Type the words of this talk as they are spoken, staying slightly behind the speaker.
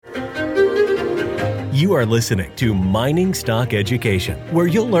You are listening to Mining Stock Education, where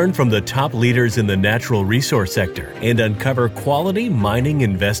you'll learn from the top leaders in the natural resource sector and uncover quality mining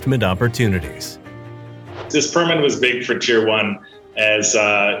investment opportunities. This permit was big for Tier 1 as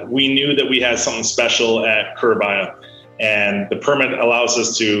we knew that we had something special at Currabia. And the permit allows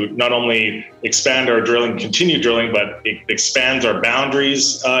us to not only expand our drilling, continue drilling, but it expands our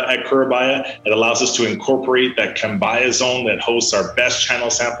boundaries at Currabia. It allows us to incorporate that Kambaya zone that hosts our best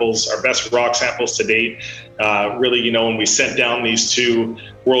channel samples, our best rock samples to date. Really, when we sent down these two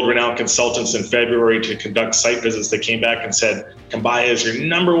world-renowned consultants in February to conduct site visits, they came back and said, Kambaya is your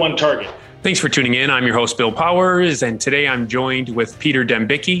number one target. Thanks for tuning in. I'm your host, Bill Powers, and today I'm joined with Peter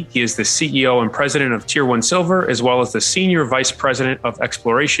Dembicki. He is the CEO and president of Tier 1 Silver, as well as the senior vice president of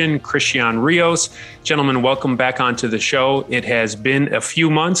exploration, Christian Rios. Gentlemen, welcome back onto the show. It has been a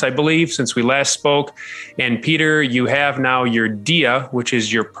few months, I believe, since we last spoke. And Peter, you have now your DIA, which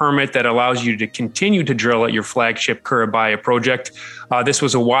is your permit that allows you to continue to drill at your flagship Currabia project. This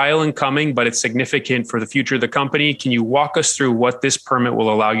was a while in coming, but it's significant for the future of the company. Can you walk us through what this permit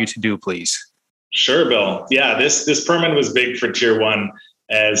will allow you to do, please? Sure, Bill. Yeah, this permit was big for Tier 1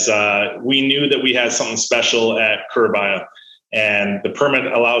 as we knew that we had something special at Currabia. And the permit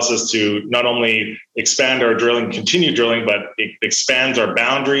allows us to not only expand our drilling, continue drilling, but it expands our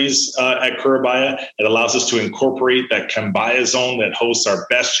boundaries at Currabia. It allows us to incorporate that Kambaya zone that hosts our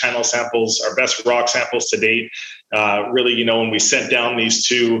best channel samples, our best rock samples to date. Really, when we sent down these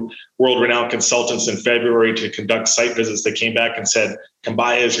two world-renowned consultants in February to conduct site visits, they came back and said,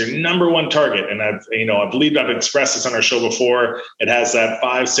 Kambaya is your number one target. And I believe I've expressed this on our show before. It has that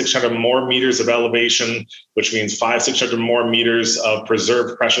 500-600 more meters of elevation, which means 500-600 more meters of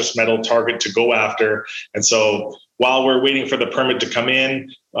preserved precious metal target to go after. And so while we're waiting for the permit to come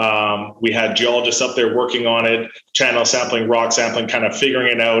in, we had geologists up there working on it, channel sampling, rock sampling, kind of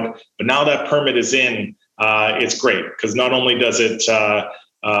figuring it out. But now that permit is in, it's great because not only does it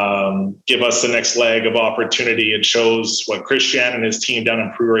give us the next leg of opportunity, it shows what Christian and his team down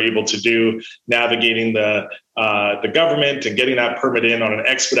in Peru are able to do, navigating the government and getting that permit in on an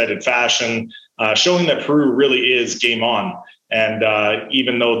expedited fashion, showing that Peru really is game on. And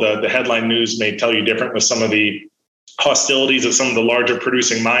even though the headline news may tell you different with some of the hostilities of some of the larger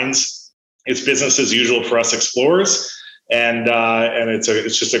producing mines, it's business as usual for us explorers, and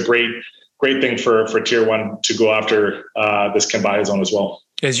it's just a great thing for Tier 1 to go after this Kambaya zone as well.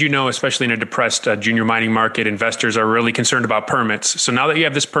 As you know, especially in a depressed junior mining market, investors are really concerned about permits. So now that you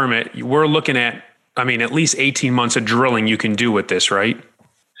have this permit, we're looking at, at least 18 months of drilling you can do with this, right?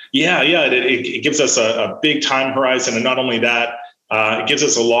 Yeah. It gives us a big time horizon. And not only that, it gives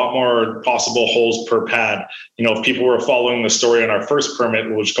us a lot more possible holes per pad. If people were following the story on our first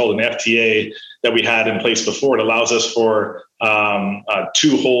permit, which is called an FTA that we had in place before, it allows us for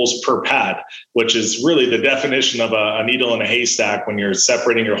 2 holes per pad, which is really the definition of a needle in a haystack when you're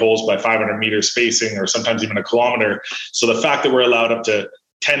separating your holes by 500 meters spacing or sometimes even a kilometer. So the fact that we're allowed up to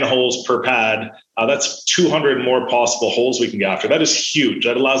 10 holes per pad, that's 200 more possible holes we can get after. That is huge.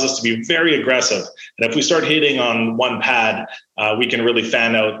 That allows us to be very aggressive. And if we start hitting on one pad, we can really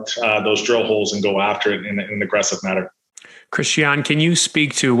fan out those drill holes and go after it in an aggressive manner. Christian, can you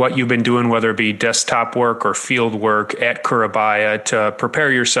speak to what you've been doing, whether it be desktop work or field work at Currabia, to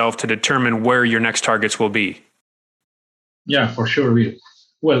prepare yourself to determine where your next targets will be? Yeah, for sure, Bill.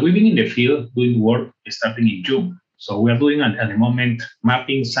 Well, we've been in the field doing work starting in June. So we are doing at the moment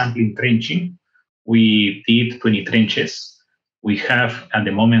mapping, sampling, trenching. We did 20 trenches. We have at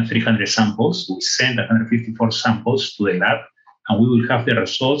the moment 300 samples. We sent 154 samples to the lab, and we will have the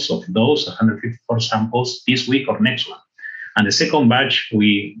results of those 154 samples this week or next one. And the second batch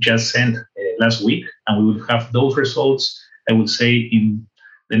we just sent last week, and we will have those results, I would say, in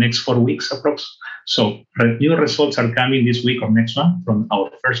the next 4 weeks approx. So new results are coming this week or next one from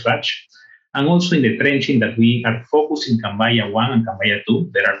our first batch. And also in the trenching that we are focusing Kambaya 1 and Kambaya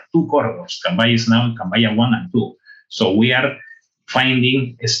 2, there are 2 corridors. Kambaya is now Kambaya 1 and 2. So we are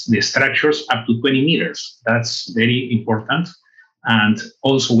finding the structures up to 20 meters. That's very important. And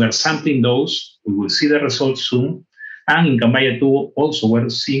also we are sampling those. We will see the results soon. And in Kambaya 2, also we're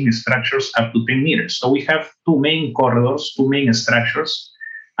seeing structures up to 10 meters. So we have 2 main corridors, 2 main structures.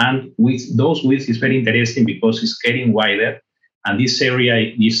 And with those widths is very interesting because it's getting wider. And this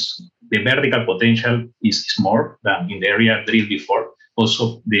area the vertical potential is more than in the area drilled before.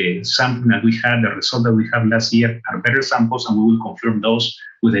 Also, the sampling that we had, the result that we had last year are better samples, and we will confirm those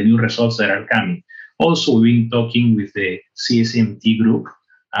with the new results that are coming. Also, we've been talking with the CSMT group,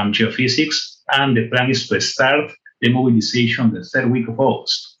 geophysics, and the plan is to start the mobilization the 3rd week of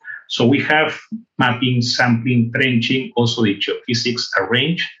August. So we have mapping, sampling, trenching, also the geophysics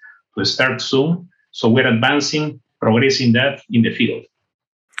arranged to start soon. So we're progressing that in the field.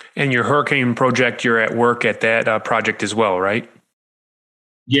 And your hurricane project, you're at work at that project as well, right?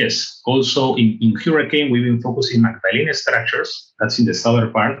 Yes. Also in hurricane, we've been focusing on Magdalena structures. That's in the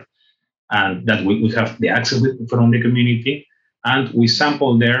southern part. And that we have the access from the community. And we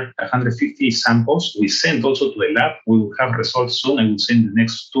sampled there 150 samples. We sent also to the lab. We will have results soon. I will say in the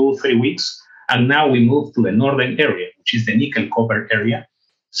next 2-3 weeks. And now we move to the northern area, which is the nickel copper area,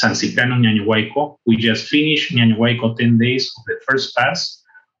 San Cipriano, Ñañohuayco. We just finished Ñañohuayco 10 days of the first pass.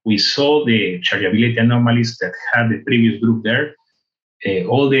 We saw the chargeability anomalies that had the previous group there.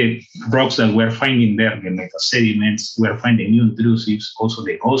 All the rocks that we're finding there, the metasediments, we're finding new intrusives, also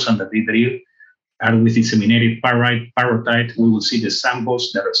the ozone that they drill are with disseminated pyrrhotite. We will see the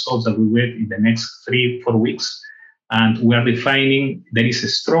samples, the results that we get in the next 3-4 weeks. And we are defining there is a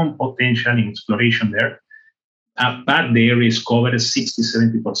strong potential in exploration there, but the area is covered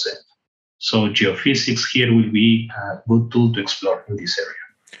 60-70%. So geophysics here will be a good tool to explore in this area.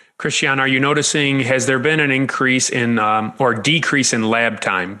 Christian, are you noticing, has there been an increase in or decrease in lab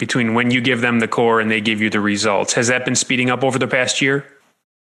time between when you give them the core and they give you the results? Has that been speeding up over the past year?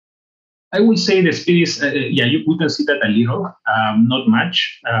 I would say the speed is, we can see that a little, not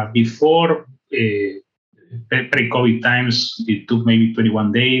much. Before pre-COVID times, it took maybe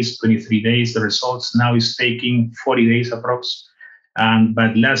 21 days, 23 days, the results. Now it's taking 40 days approx.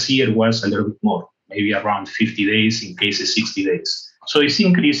 But last year was a little bit more, maybe around 50 days, in cases 60 days. So it's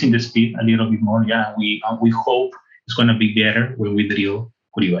increasing the speed a little bit more. Yeah, we hope it's going to be better when we drill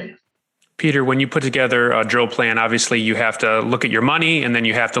Curibaya. Peter, when you put together a drill plan, obviously you have to look at your money and then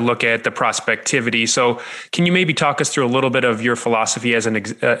you have to look at the prospectivity. So can you maybe talk us through a little bit of your philosophy as an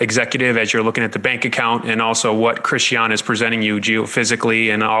executive as you're looking at the bank account and also what Christian is presenting you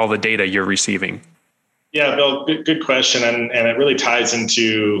geophysically and all the data you're receiving? Yeah, Bill, good question. And it really ties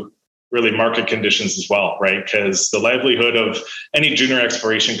into really market conditions as well, right? Because the livelihood of any junior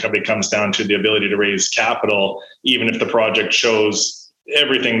exploration company comes down to the ability to raise capital, even if the project shows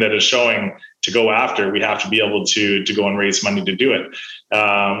everything that is showing to go after, we have to be able to go and raise money to do it.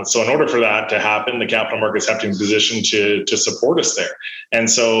 So in order for that to happen, the capital markets have to be in position to support us there. And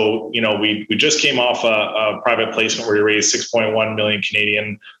so, we just came off a private placement where we raised 6.1 million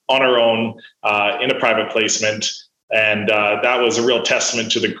Canadian on our own in a private placement. And that was a real testament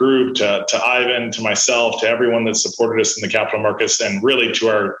to the group, to Ivan, to myself, to everyone that supported us in the capital markets, and really to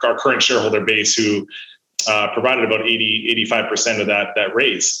our current shareholder base who provided about 85% of that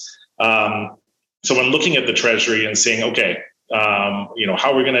raise. So when looking at the treasury and saying, okay, how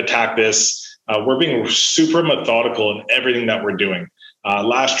are we going to attack this? We're being super methodical in everything that we're doing.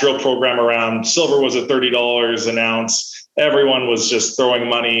 Last drill program around silver was at $30 an ounce. Everyone was just throwing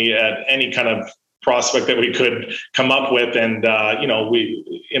money at any kind of prospect that we could come up with. And,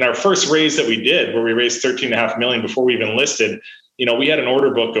 we, in our first raise that we did, where we raised 13.5 million before we even listed, we had an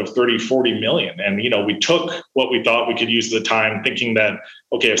order book of 30-40 million. And, we took what we thought we could use at the time, thinking that,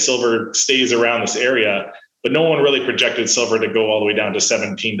 okay, if silver stays around this area, but no one really projected silver to go all the way down to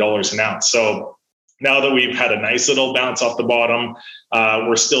 $17 an ounce. So now that we've had a nice little bounce off the bottom,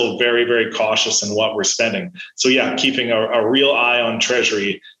 we're still very, very cautious in what we're spending. So yeah, keeping a real eye on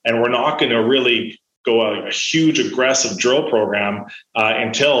treasury, and we're not going to really go a huge aggressive drill program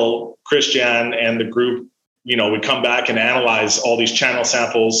until Christian and the group, we come back and analyze all these channel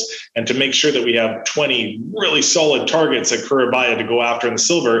samples, and to make sure that we have 20 really solid targets at Curibaya to go after in the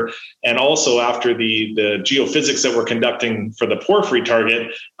silver, and also after the geophysics that we're conducting for the porphyry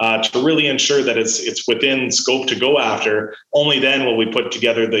target, to really ensure that it's within scope to go after. Only then will we put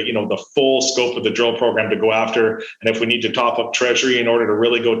together the full scope of the drill program to go after. And if we need to top up treasury in order to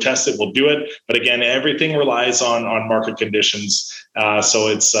really go test it, we'll do it. But again, everything relies on market conditions. So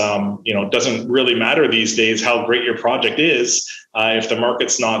it's doesn't really matter these days how great your project is. If the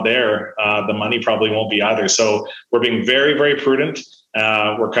market's not there, the money probably won't be either. So we're being very, very prudent.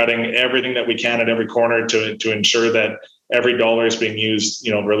 We're cutting everything that we can at every corner to ensure that every dollar is being used,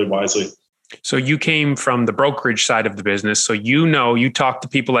 really wisely. So you came from the brokerage side of the business. So you talk to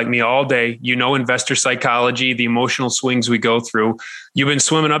people like me all day, investor psychology, the emotional swings we go through. You've been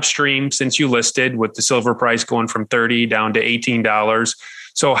swimming upstream since you listed, with the silver price going from $30 down to $18.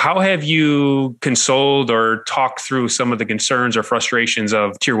 So how have you consoled or talked through some of the concerns or frustrations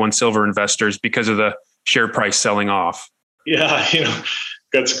of Tier 1 silver investors because of the share price selling off? Yeah,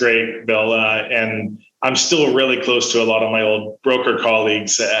 that's great, Bill. And I'm still really close to a lot of my old broker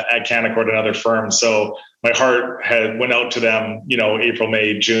colleagues at Canaccord and other firms. So my heart went out to them, April,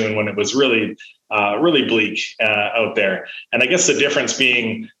 May, June, when it was really, really bleak out there. And I guess the difference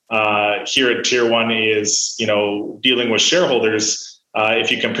being here at Tier 1 is, dealing with shareholders.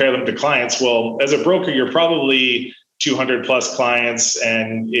 if you compare them to clients, well, as a broker, you're probably 200 plus clients.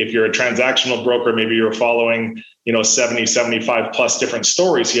 And if you're a transactional broker, maybe you're following, 70, 75 plus different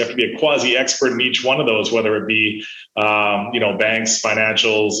stories. So you have to be a quasi expert in each one of those, whether it be, banks,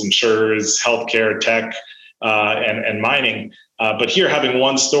 financials, insurers, healthcare, tech, and mining. But here, having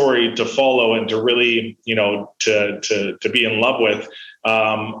one story to follow and to really, to be in love with,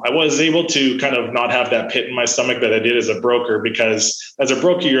 I was able to kind of not have that pit in my stomach that I did as a broker, because as a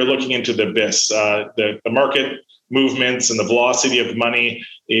broker, you're looking into the abyss. The market movements and the velocity of money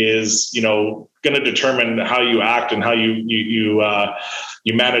is, going to determine how you act and how you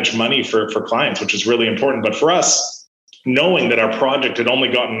manage money for clients, which is really important. But for us, knowing that our project had only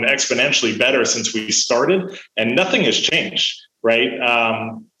gotten exponentially better since we started, and nothing has changed, right?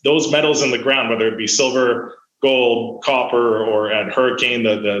 Those metals in the ground, whether it be silver, gold, copper, or at Hurricane,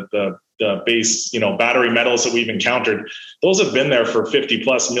 the base, battery metals that we've encountered, those have been there for 50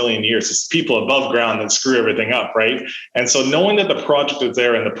 plus million years. It's people above ground that screw everything up, right? And so knowing that the project is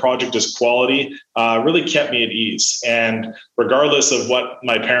there and the project is quality really kept me at ease. And regardless of what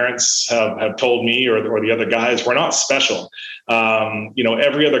my parents have told me or the other guys, we're not special.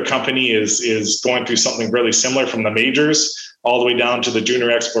 Every other company is going through something really similar, from the majors all the way down to the junior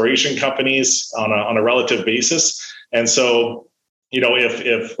exploration companies on a relative basis. And so,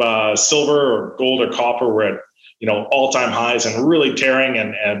 if silver or gold or copper were at, all-time highs and really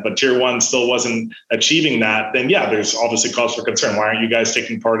tearing, but Tier 1 still wasn't achieving that, then yeah, there's obviously cause for concern. Why aren't you guys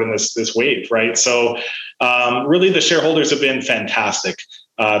taking part in this wave, right? So really the shareholders have been fantastic.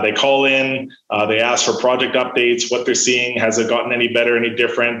 They call in, they ask for project updates, what they're seeing, has it gotten any better, any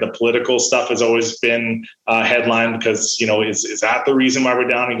different? The political stuff has always been headline because, is that the reason why we're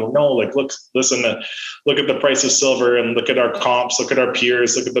down? And you go, no, look at the price of silver and look at our comps, look at our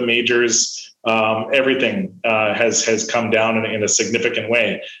peers, look at the majors. Everything has come down in a significant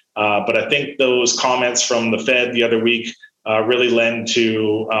way. But I think those comments from the Fed the other week really lend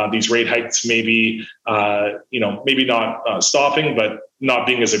to these rate hikes, maybe not stopping, but not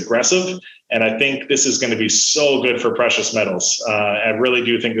being as aggressive. And I think this is going to be so good for precious metals. I really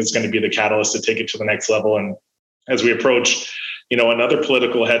do think it's going to be the catalyst to take it to the next level. And as we approach, another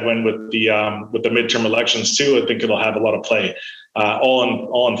political headwind with the midterm elections too, I think it'll have a lot of play,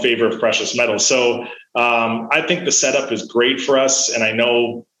 all in favor of precious metals. So I think the setup is great for us. And I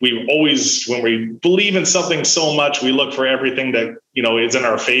know we always, when we believe in something so much, we look for everything that, is in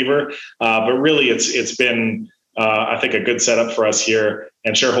our favor. But really it's been, I think, a good setup for us here,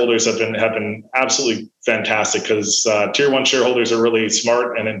 and shareholders have been absolutely fantastic, because Tier 1 shareholders are really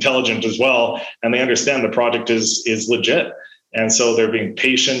smart and intelligent as well, and they understand the project is legit, and so they're being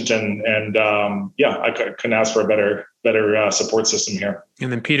patient and I couldn't ask for a better support system here.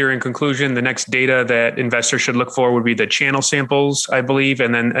 And then, Peter, in conclusion, the next data that investors should look for would be the channel samples, I believe,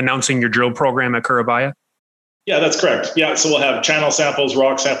 and then announcing your drill program at Curubaya. Yeah, that's correct. Yeah, so we'll have channel samples,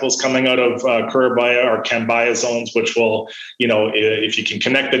 rock samples coming out of Curubaya or Cambaya zones, which will, if you can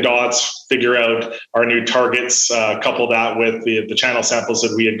connect the dots, figure out our new targets, couple that with the channel samples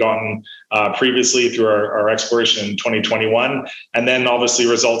that we had gotten previously through our exploration in 2021, and then obviously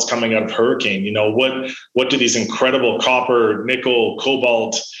results coming out of Hurricane. What do these incredible copper, nickel,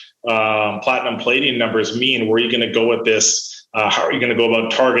 cobalt, platinum, palladium numbers mean? Where are you going to go with this? How are you going to go about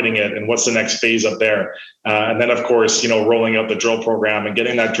targeting it, and what's the next phase up there? And then, of course, rolling out the drill program and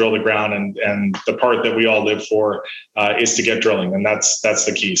getting that drill to ground. And the part that we all live for is to get drilling, and that's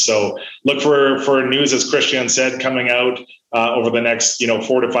the key. So look for news, as Christian said, coming out over the next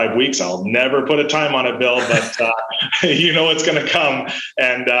 4 to 5 weeks. I'll never put a time on it, Bill, but it's going to come,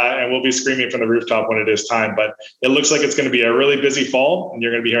 and we'll be screaming from the rooftop when it is time. But it looks like it's going to be a really busy fall, and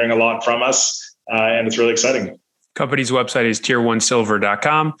you're going to be hearing a lot from us, and it's really exciting. Company's website is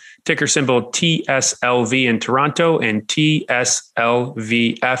tier1silver.com, ticker symbol TSLV in Toronto and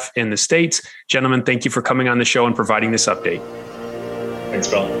TSLVF in the States. Gentlemen, thank you for coming on the show and providing this update. Thanks,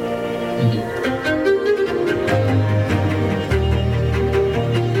 Bill. Thank you.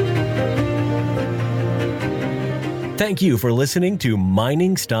 Thank you for listening to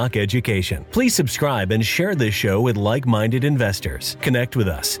Mining Stock Education. Please subscribe and share this show with like-minded investors. Connect with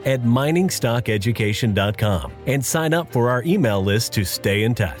us at miningstockeducation.com and sign up for our email list to stay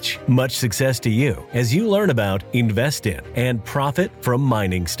in touch. Much success to you as you learn about, invest in, and profit from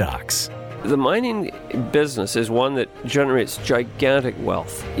mining stocks. The mining business is one that generates gigantic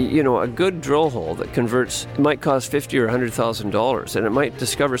wealth. You know, a good drill hole that converts might cost $50,000 or $100,000, and it might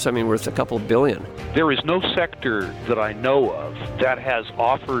discover something worth a couple billion. There is no sector that I know of that has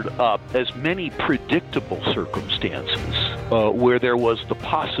offered up as many predictable circumstances where there was the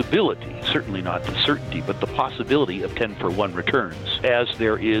possibility, certainly not the certainty, but the possibility of 10-for-1 returns as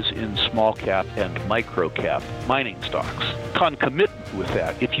there is in small cap and micro cap mining stocks. Concomitant with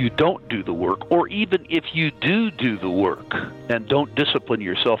that, if you don't do the work, or even if you do the work and don't discipline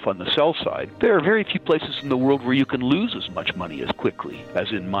yourself on the sell side, there are very few places in the world where you can lose as much money as quickly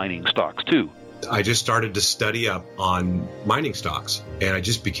as in mining stocks too. I just started to study up on mining stocks, and I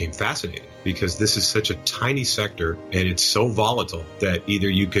just became fascinated because this is such a tiny sector and it's so volatile that either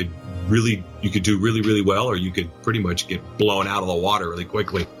you could do really well, or you could pretty much get blown out of the water really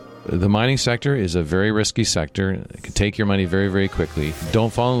quickly. The mining sector is a very risky sector. It can take your money very, very quickly.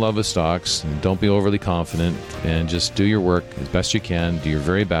 Don't fall in love with stocks. And don't be overly confident, and just do your work as best you can. Do your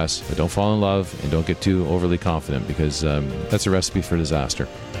very best, but don't fall in love and don't get too overly confident, because that's a recipe for disaster.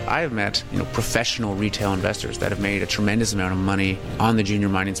 I have met, professional retail investors that have made a tremendous amount of money on the junior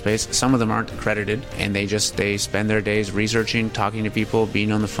mining space. Some of them aren't accredited, and they spend their days researching, talking to people,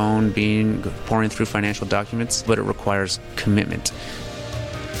 being on the phone, pouring through financial documents, but it requires commitment.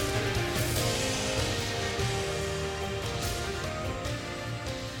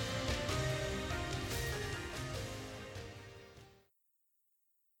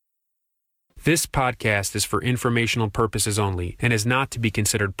 This podcast is for informational purposes only and is not to be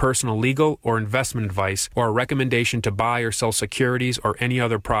considered personal legal or investment advice or a recommendation to buy or sell securities or any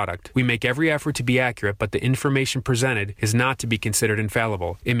other product. We make every effort to be accurate, but the information presented is not to be considered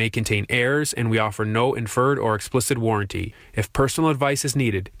infallible. It may contain errors, and we offer no inferred or explicit warranty. If personal advice is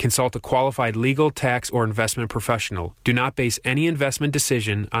needed, consult a qualified legal, tax, or investment professional. Do not base any investment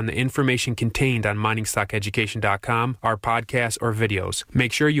decision on the information contained on miningstockeducation.com, our podcasts, or videos.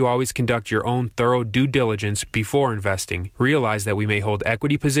 Make sure you always conduct your own thorough due diligence before investing. Realize that we may hold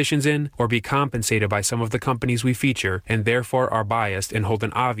equity positions in or be compensated by some of the companies we feature, and therefore are biased and hold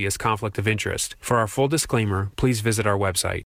an obvious conflict of interest. For our full disclaimer, please visit our website.